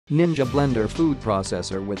Ninja Blender food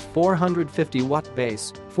processor with 450 watt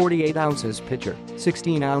base, 48 ounces pitcher,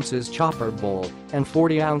 16 ounces chopper bowl, and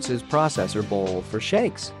 40 ounces processor bowl for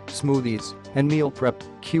shakes, smoothies, and meal prep,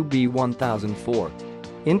 QB1004.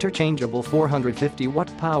 Interchangeable 450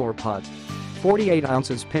 watt power pot. 48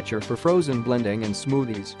 ounces pitcher for frozen blending and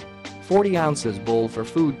smoothies. 40 ounces bowl for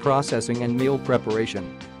food processing and meal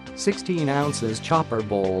preparation. 16 ounces chopper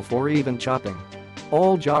bowl for even chopping.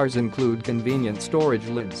 All jars include convenient storage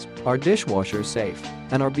lids, are dishwasher safe,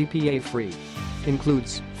 and are BPA free.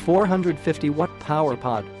 Includes 450 watt power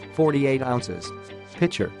pot, 48 ounces.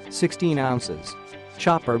 Pitcher, 16 ounces.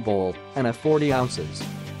 Chopper bowl, and a 40 ounces.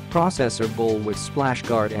 Processor bowl with splash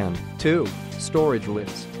guard and 2 storage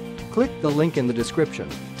lids. Click the link in the description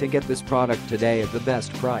to get this product today at the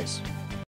best price.